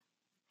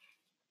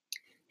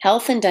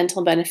Health and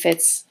dental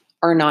benefits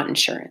are not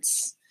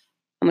insurance.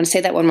 I'm going to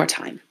say that one more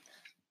time.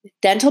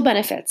 Dental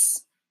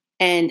benefits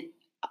and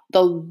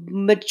the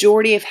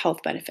majority of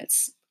health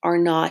benefits are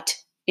not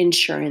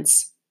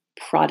insurance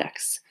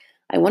products.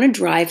 I want to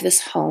drive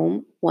this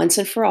home once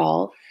and for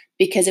all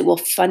because it will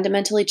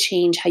fundamentally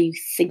change how you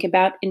think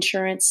about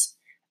insurance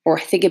or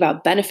think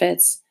about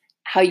benefits,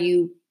 how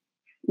you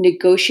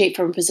negotiate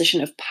from a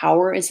position of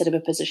power instead of a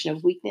position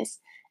of weakness,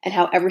 and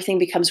how everything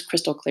becomes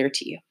crystal clear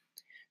to you.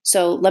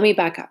 So let me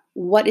back up.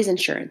 What is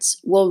insurance?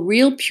 Well,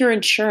 real pure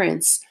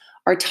insurance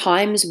are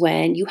times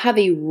when you have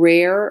a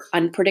rare,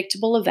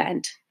 unpredictable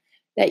event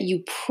that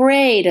you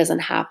pray doesn't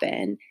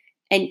happen,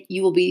 and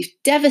you will be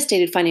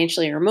devastated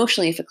financially or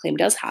emotionally if a claim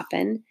does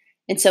happen.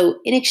 And so,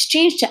 in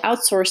exchange to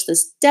outsource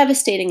this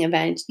devastating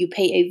event, you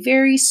pay a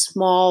very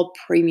small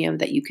premium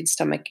that you can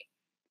stomach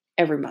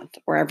every month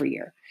or every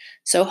year.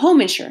 So, home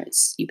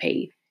insurance, you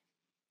pay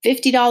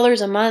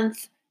 $50 a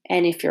month.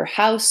 And if your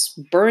house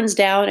burns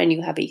down and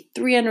you have a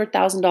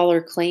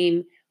 $300,000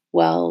 claim,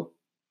 well,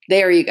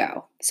 there you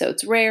go. So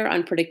it's rare,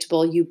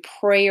 unpredictable. You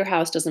pray your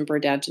house doesn't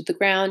burn down to the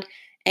ground,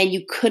 and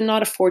you could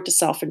not afford to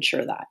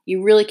self-insure that.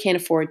 You really can't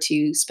afford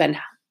to spend,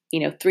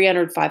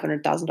 $300,000,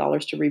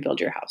 $500,000 to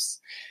rebuild your house.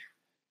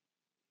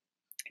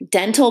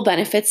 Dental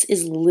benefits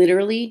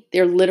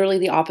they're literally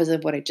the opposite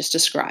of what I just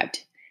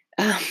described.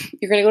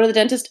 You're going to go to the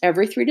dentist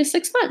every 3 to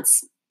 6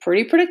 months.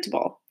 Pretty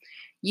predictable.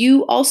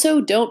 You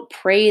also don't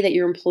pray that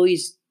your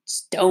employees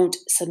don't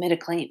submit a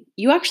claim.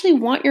 You actually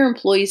want your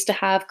employees to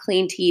have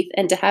clean teeth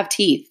and to have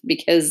teeth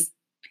because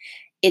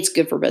it's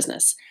good for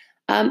business.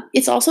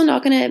 It's also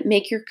not going to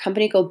make your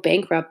company go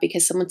bankrupt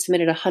because someone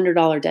submitted a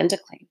 $100 dental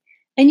claim.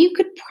 And you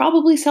could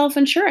probably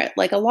self-insure it.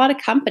 Like a lot of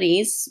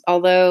companies,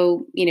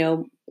 although,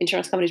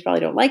 insurance companies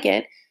probably don't like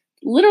it,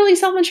 literally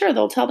self-insure.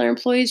 They'll tell their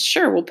employees,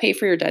 sure, we'll pay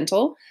for your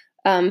dental.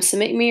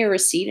 Submit me a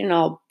receipt and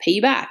I'll pay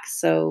you back.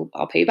 So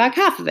I'll pay you back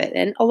half of it.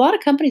 And a lot of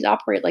companies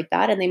operate like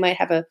that, and they might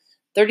have a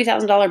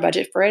 $30,000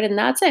 budget for it, and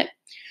that's it.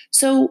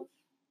 So,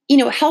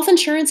 health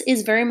insurance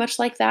is very much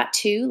like that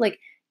too. Like,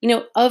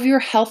 of your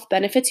health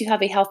benefits, you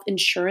have a health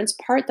insurance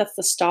part. That's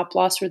the stop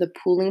loss or the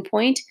pooling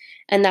point,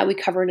 and that we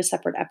cover in a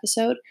separate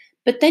episode.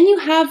 But then you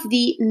have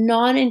the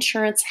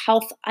non-insurance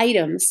health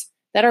items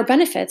that are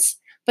benefits,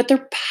 but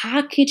they're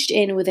packaged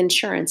in with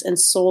insurance and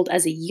sold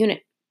as a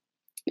unit.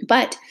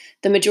 But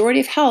the majority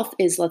of health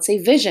is, let's say,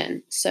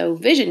 vision. So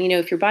vision,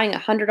 if you're buying a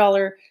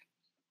 $100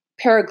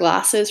 pair of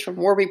glasses from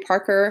Warby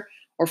Parker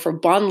or from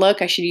Bon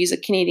Look, I should use a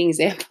Canadian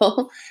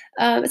example,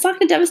 it's not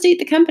going to devastate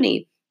the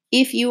company.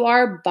 If you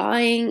are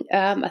buying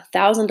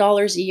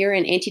 $1,000 a year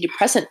in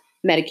antidepressant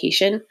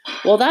medication,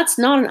 well, that's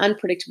not an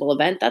unpredictable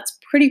event. That's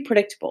pretty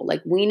predictable.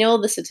 Like, we know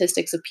the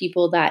statistics of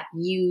people that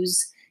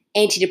use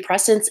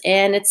antidepressants,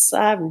 and it's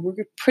a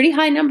pretty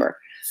high number.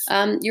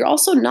 You're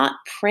also not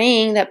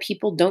praying that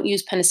people don't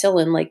use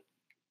penicillin. Like,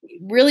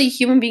 really,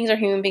 human beings are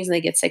human beings and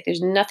they get sick.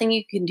 There's nothing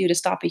you can do to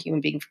stop a human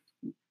being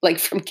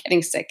from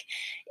getting sick.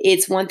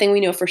 It's one thing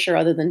we know for sure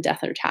other than death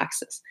or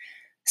taxes.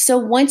 So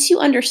once you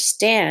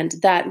understand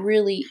that,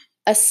 really,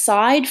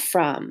 aside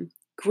from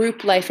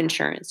group life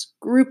insurance,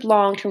 group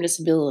long-term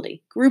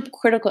disability, group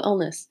critical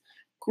illness,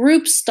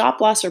 group stop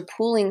loss or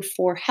pooling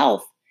for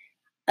health,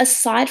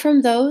 aside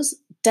from those,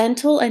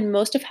 dental and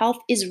most of health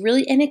is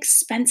really an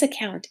expense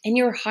account, and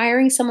you're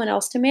hiring someone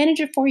else to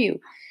manage it for you.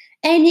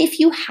 And if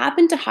you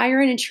happen to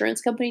hire an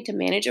insurance company to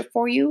manage it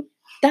for you,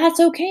 that's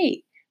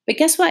okay. But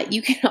guess what?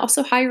 You can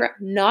also hire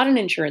not an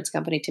insurance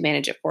company to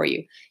manage it for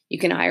you. You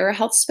can hire a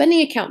health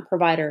spending account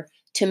provider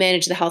to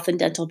manage the health and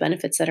dental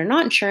benefits that are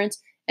not insurance,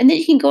 and then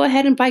you can go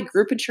ahead and buy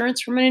group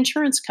insurance from an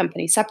insurance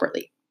company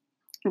separately.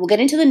 We'll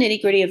get into the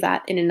nitty-gritty of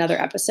that in another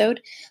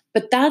episode,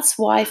 but that's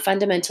why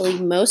fundamentally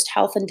most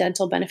health and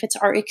dental benefits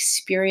are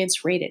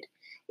experience rated.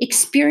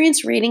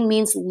 Experience rating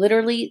means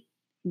literally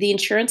the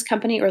insurance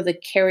company or the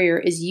carrier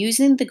is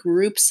using the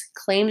group's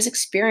claims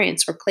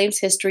experience or claims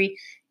history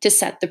to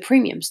set the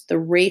premiums. The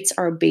rates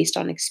are based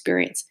on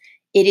experience.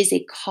 It is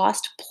a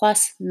cost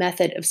plus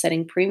method of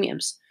setting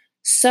premiums.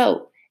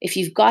 So if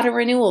you've got a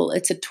renewal,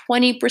 it's a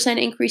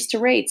 20% increase to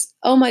rates.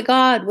 Oh my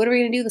God, what are we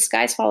going to do? The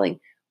sky's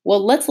falling.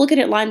 Well, let's look at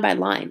it line by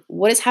line.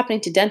 What is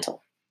happening to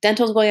dental?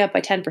 Dental is going up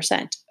by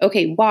 10%.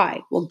 Okay,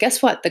 why? Well,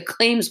 guess what? The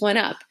claims went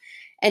up.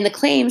 And the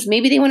claims,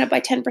 maybe they went up by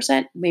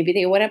 10%, maybe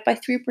they went up by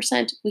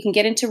 3%. We can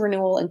get into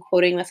renewal and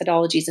quoting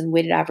methodologies and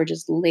weighted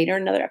averages later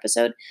in another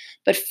episode.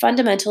 But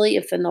fundamentally,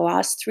 if in the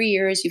last 3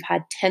 years you've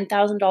had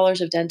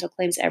 $10,000 of dental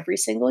claims every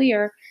single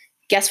year,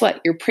 guess what?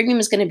 Your premium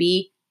is going to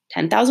be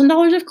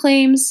 $10,000 of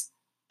claims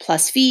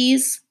plus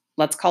fees.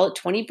 Let's call it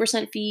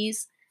 20%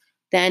 fees.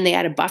 Then they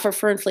add a buffer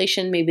for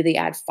inflation. Maybe they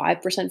add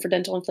 5% for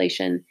dental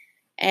inflation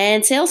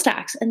and sales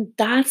tax. And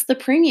that's the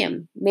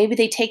premium. Maybe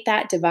they take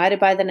that divided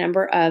by the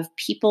number of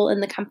people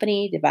in the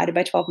company, divided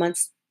by 12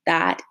 months.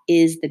 That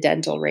is the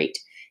dental rate.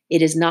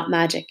 It is not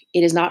magic.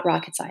 It is not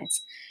rocket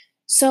science.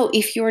 So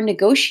if you're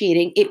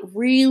negotiating, it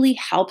really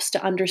helps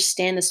to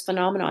understand this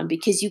phenomenon,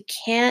 because you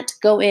can't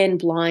go in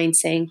blind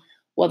saying,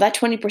 well, that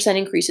 20%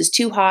 increase is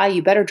too high.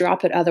 You better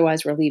drop it.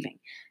 Otherwise, we're leaving.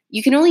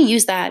 You can only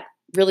use that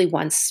really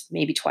once,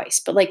 maybe twice.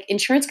 But like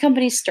insurance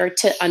companies start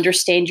to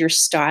understand your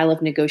style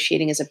of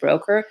negotiating as a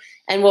broker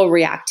and will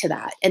react to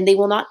that. And they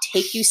will not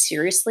take you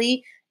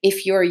seriously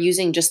if you're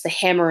using just the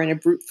hammer and a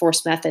brute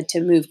force method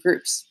to move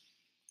groups.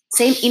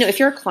 Same, if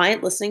you're a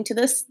client listening to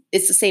this,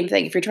 it's the same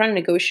thing. If you're trying to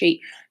negotiate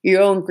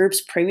your own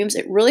group's premiums,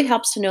 it really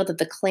helps to know that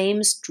the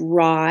claims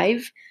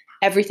drive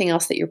everything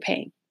else that you're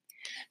paying.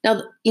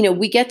 Now,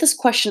 we get this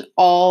question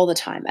all the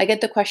time. I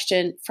get the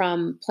question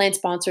from plan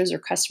sponsors or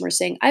customers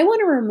saying, I want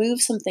to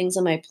remove some things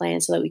in my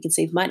plan so that we can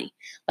save money.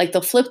 Like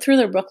they'll flip through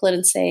their booklet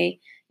and say,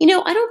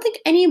 I don't think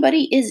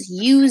anybody is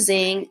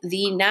using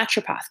the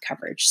naturopath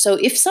coverage. So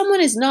if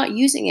someone is not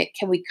using it,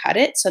 can we cut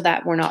it so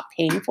that we're not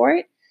paying for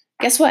it?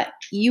 Guess what?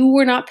 You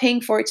were not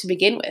paying for it to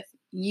begin with.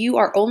 You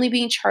are only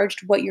being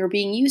charged what you're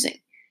being using.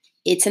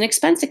 It's an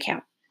expense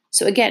account.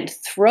 So again,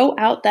 throw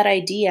out that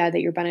idea that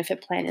your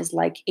benefit plan is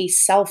like a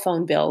cell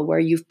phone bill where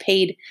you've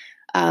paid,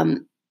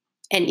 and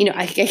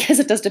I guess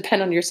it does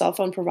depend on your cell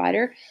phone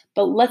provider.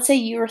 But let's say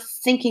you're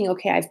thinking,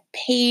 okay, I've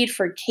paid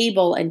for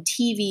cable and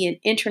TV and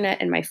internet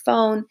and my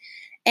phone,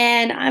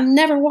 and I'm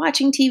never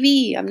watching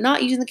TV. I'm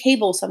not using the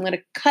cable, so I'm going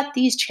to cut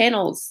these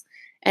channels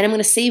and I'm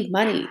going to save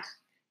money.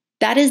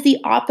 That is the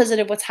opposite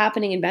of what's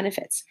happening in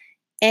benefits.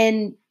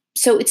 And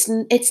so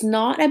it's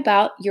not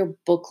about your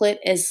booklet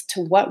as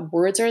to what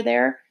words are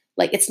there.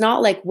 Like it's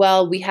not like,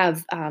 well, we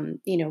have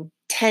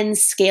 10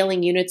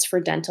 scaling units for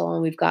dental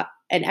and we've got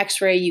an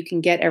x-ray you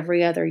can get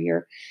every other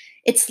year.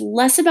 It's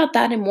less about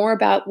that and more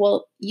about,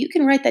 well, you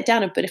can write that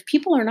down, but if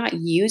people are not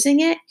using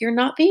it, you're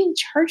not being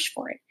charged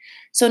for it.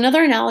 So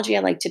another analogy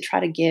I like to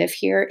try to give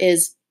here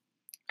is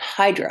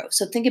hydro.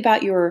 So think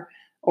about your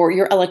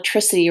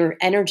electricity or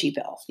energy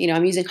bill.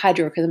 I'm using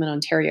hydro because I'm in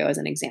Ontario as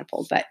an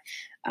example. But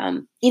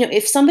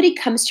if somebody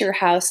comes to your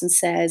house and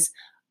says,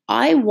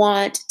 I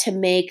want to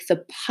make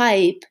the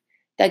pipe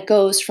that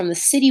goes from the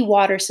city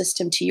water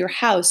system to your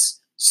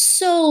house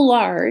so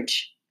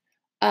large,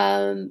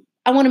 I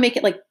want to make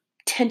it like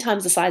 10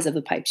 times the size of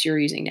the pipes you're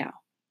using now,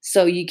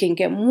 so you can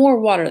get more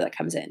water that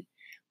comes in.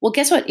 Well,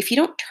 guess what? If you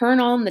don't turn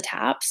on the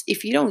taps,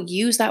 if you don't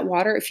use that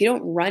water, if you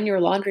don't run your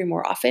laundry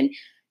more often,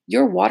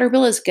 your water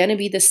bill is going to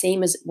be the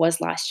same as it was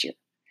last year.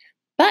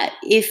 But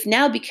if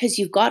now, because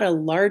you've got a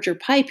larger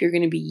pipe, you're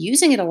going to be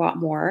using it a lot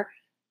more,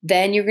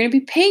 then you're going to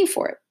be paying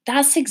for it.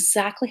 That's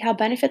exactly how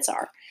benefits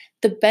are.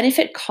 The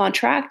benefit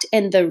contract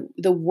and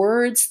the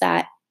words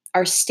that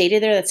are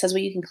stated there that says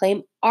what you can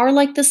claim are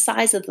like the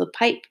size of the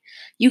pipe.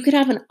 You could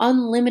have an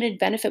unlimited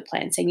benefit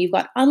plan saying you've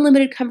got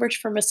unlimited coverage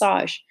for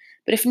massage.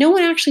 But if no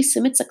one actually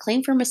submits a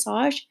claim for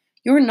massage,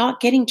 you're not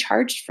getting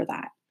charged for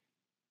that.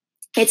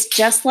 It's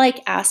just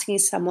like asking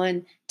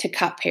someone to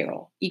cut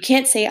payroll. You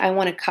can't say, I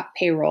want to cut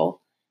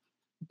payroll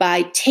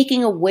by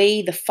taking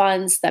away the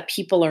funds that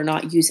people are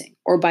not using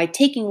or by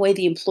taking away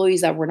the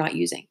employees that we're not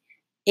using.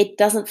 It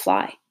doesn't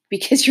fly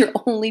because you're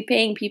only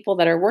paying people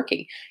that are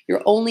working.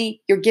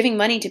 You're giving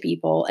money to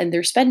people and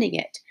they're spending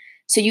it.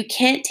 So you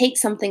can't take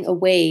something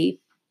away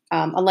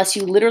unless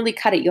you literally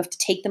cut it. You have to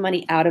take the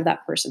money out of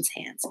that person's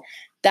hands.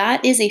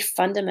 That is a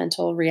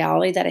fundamental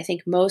reality that I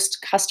think most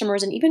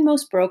customers and even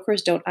most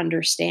brokers don't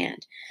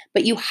understand.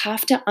 But you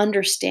have to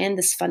understand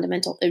this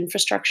fundamental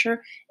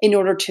infrastructure in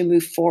order to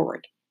move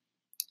forward.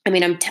 I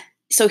mean,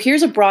 so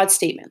here's a broad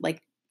statement,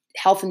 like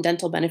health and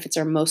dental benefits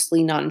are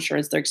mostly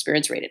non-insurance, they're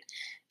experience rated.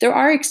 There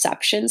are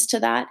exceptions to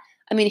that.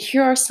 I mean,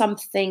 here are some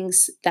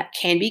things that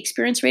can be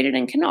experience rated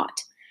and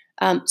cannot.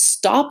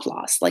 Stop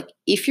loss, like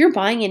if you're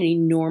buying an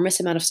enormous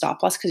amount of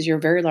stop loss because you're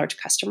a very large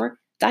customer,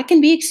 that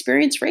can be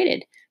experience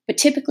rated. But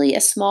typically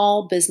a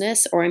small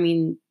business, or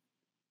any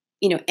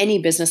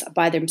business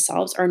by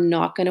themselves are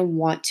not going to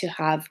want to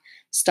have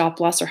stop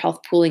loss or health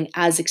pooling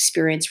as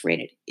experience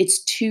rated.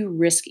 It's too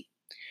risky.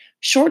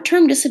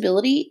 Short-term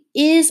disability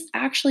is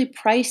actually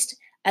priced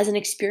as an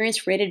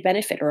experience rated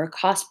benefit or a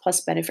cost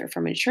plus benefit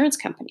from insurance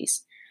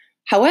companies.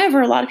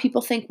 However, a lot of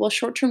people think, well,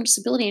 short-term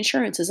disability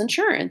insurance is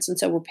insurance. And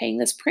so we're paying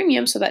this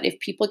premium so that if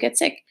people get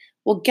sick,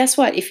 well, guess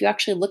what? If you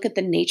actually look at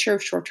the nature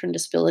of short-term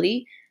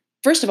disability,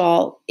 first of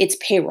all, it's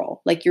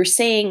payroll. Like you're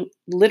saying,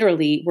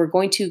 literally, we're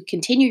going to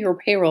continue your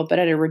payroll, but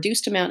at a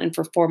reduced amount and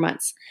for 4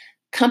 months.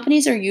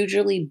 Companies are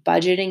usually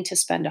budgeting to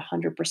spend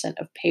 100%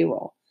 of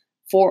payroll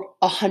for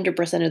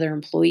 100% of their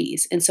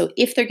employees. And so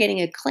if they're getting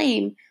a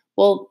claim,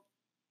 well,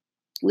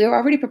 we are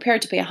already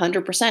prepared to pay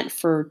 100%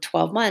 for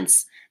 12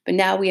 months, but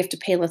now we have to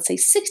pay, let's say,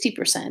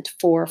 60%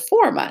 for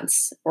 4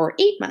 months or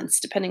 8 months,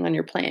 depending on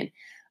your plan.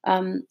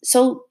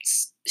 So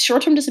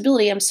short-term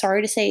disability, I'm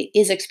sorry to say,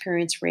 is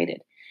experience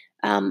rated.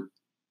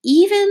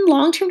 Even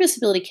long-term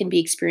disability can be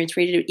experience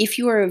rated if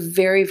you are a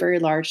very, very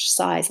large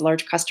size,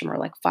 large customer,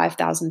 like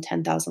 5,000,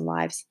 10,000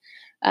 lives.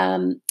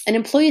 An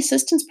employee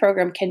assistance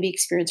program can be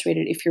experience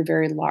rated if you're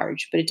very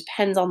large, but it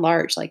depends on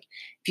large. Like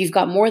if you've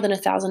got more than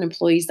 1,000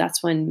 employees,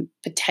 that's when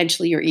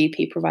potentially your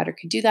EAP provider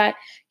could do that.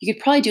 You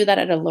could probably do that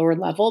at a lower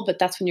level, but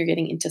that's when you're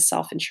getting into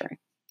self-insuring.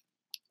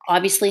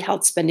 Obviously,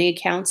 health spending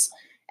accounts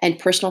And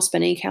personal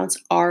spending accounts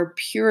are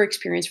pure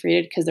experience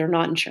rated because they're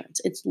not insurance.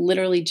 It's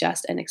literally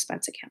just an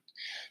expense account.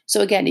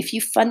 So, again, if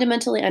you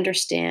fundamentally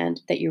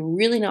understand that you're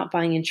really not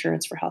buying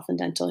insurance for health and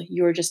dental,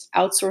 you're just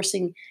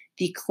outsourcing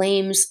the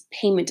claims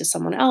payment to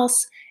someone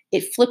else,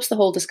 it flips the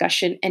whole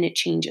discussion and it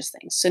changes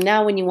things. So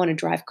now when you want to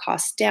drive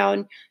costs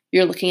down,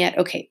 you're looking at,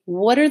 okay,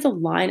 what are the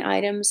line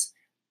items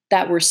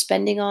that we're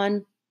spending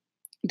on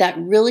that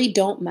really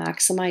don't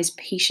maximize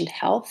patient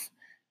health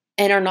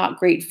and are not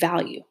great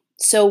value?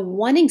 So,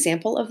 one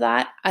example of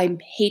that, I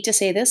hate to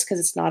say this because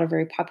it's not a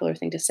very popular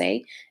thing to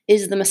say,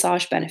 is the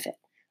massage benefit.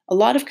 A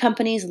lot of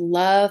companies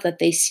love that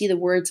they see the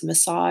words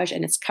massage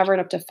and it's covered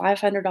up to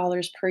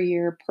 $500 per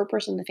year per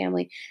person in the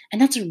family. And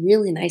that's a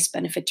really nice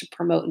benefit to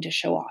promote and to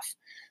show off.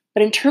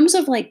 But in terms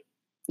of like,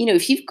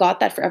 if you've got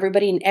that for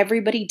everybody and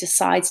everybody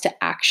decides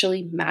to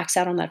actually max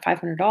out on that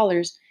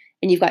 $500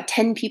 and you've got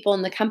 10 people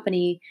in the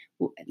company,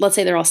 let's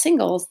say they're all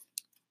singles,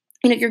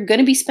 you're going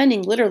to be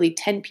spending literally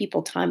 10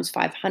 people times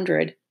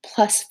 500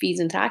 plus fees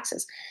and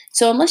taxes.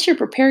 So unless you're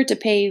prepared to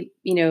pay,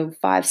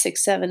 five,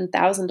 six,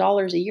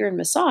 $7,000 a year in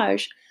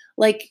massage,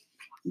 like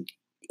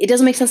it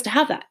doesn't make sense to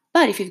have that.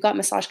 But if you've got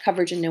massage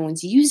coverage and no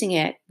one's using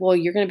it, well,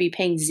 you're going to be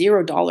paying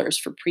 $0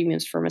 for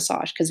premiums for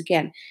massage because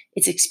again,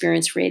 it's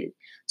experience rated.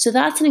 So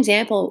that's an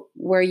example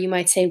where you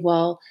might say,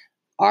 well,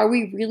 are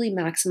we really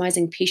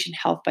maximizing patient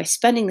health by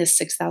spending this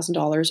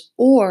 $6,000?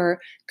 Or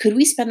could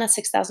we spend that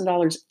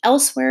 $6,000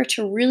 elsewhere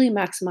to really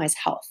maximize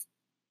health?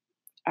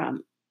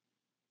 Um,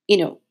 you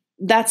know,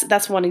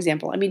 that's one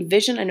example. I mean,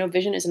 vision, I know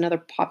vision is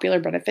another popular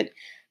benefit.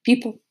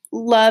 People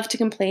love to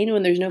complain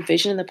when there's no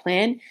vision in the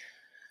plan,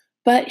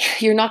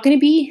 but you're not going to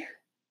be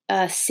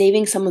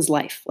saving someone's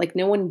life. Like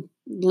no one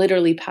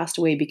literally passed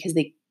away because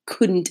they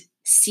couldn't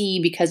see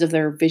because of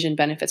their vision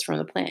benefits from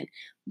the plan.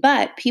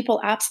 But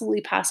people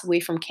absolutely pass away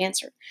from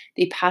cancer.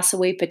 They pass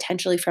away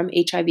potentially from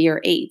HIV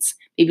or AIDS,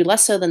 maybe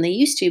less so than they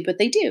used to, but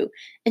they do.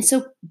 And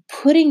so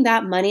putting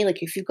that money,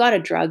 like if you've got a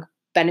drug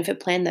benefit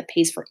plan that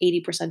pays for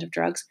 80% of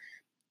drugs,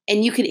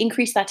 and you could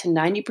increase that to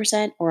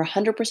 90% or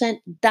 100%,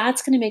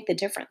 that's going to make the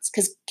difference.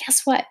 Because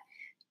guess what?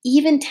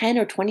 Even 10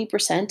 or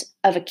 20%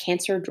 of a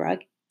cancer drug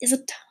is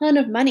a ton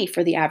of money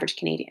for the average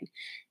Canadian.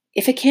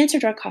 If a cancer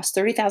drug costs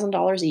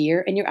 $30,000 a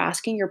year and you're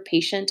asking your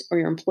patient or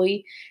your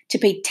employee to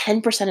pay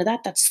 10% of that,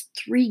 that's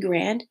 3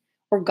 grand,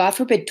 or God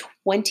forbid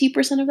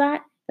 20% of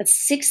that,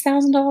 that's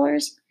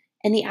 $6,000,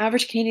 and the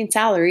average Canadian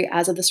salary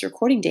as of this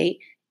recording date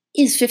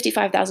is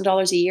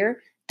 $55,000 a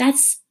year.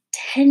 That's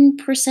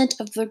 10%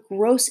 of their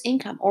gross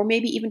income or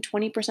maybe even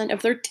 20%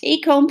 of their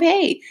take home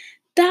pay.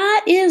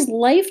 That is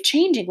life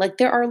changing. Like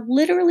there are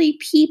literally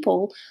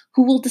people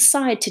who will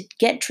decide to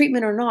get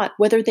treatment or not,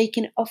 whether they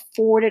can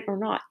afford it or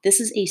not.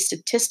 This is a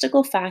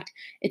statistical fact.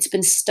 It's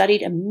been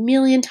studied a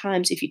million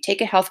times. If you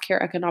take a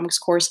healthcare economics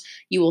course,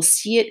 you will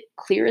see it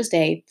clear as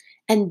day.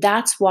 And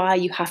that's why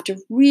you have to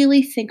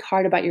really think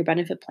hard about your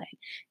benefit plan.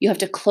 You have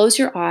to close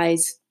your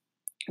eyes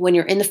when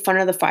you're in the front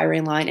of the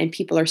firing line and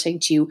people are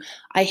saying to you,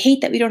 I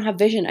hate that we don't have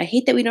vision. I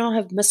hate that we don't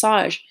have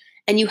massage.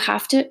 And you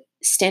have to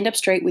stand up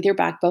straight with your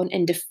backbone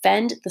and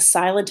defend the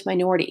silent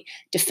minority.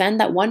 Defend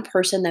that one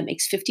person that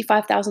makes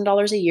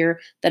 $55,000 a year,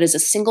 that is a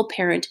single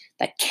parent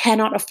that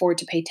cannot afford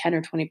to pay 10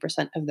 or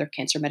 20% of their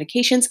cancer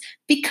medications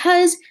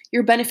because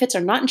your benefits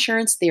are not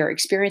insurance, they are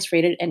experience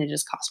rated, and it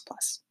is cost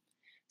plus.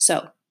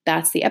 So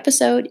that's the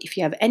episode. If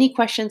you have any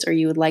questions or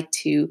you would like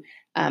to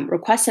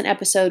request an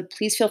episode,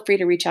 please feel free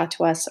to reach out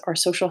to us. Our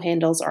social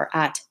handles are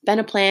at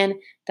Beneplan.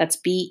 That's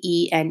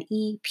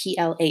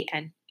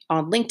BENEPLAN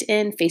on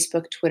LinkedIn,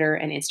 Facebook, Twitter,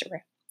 and Instagram.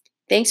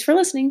 Thanks for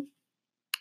listening.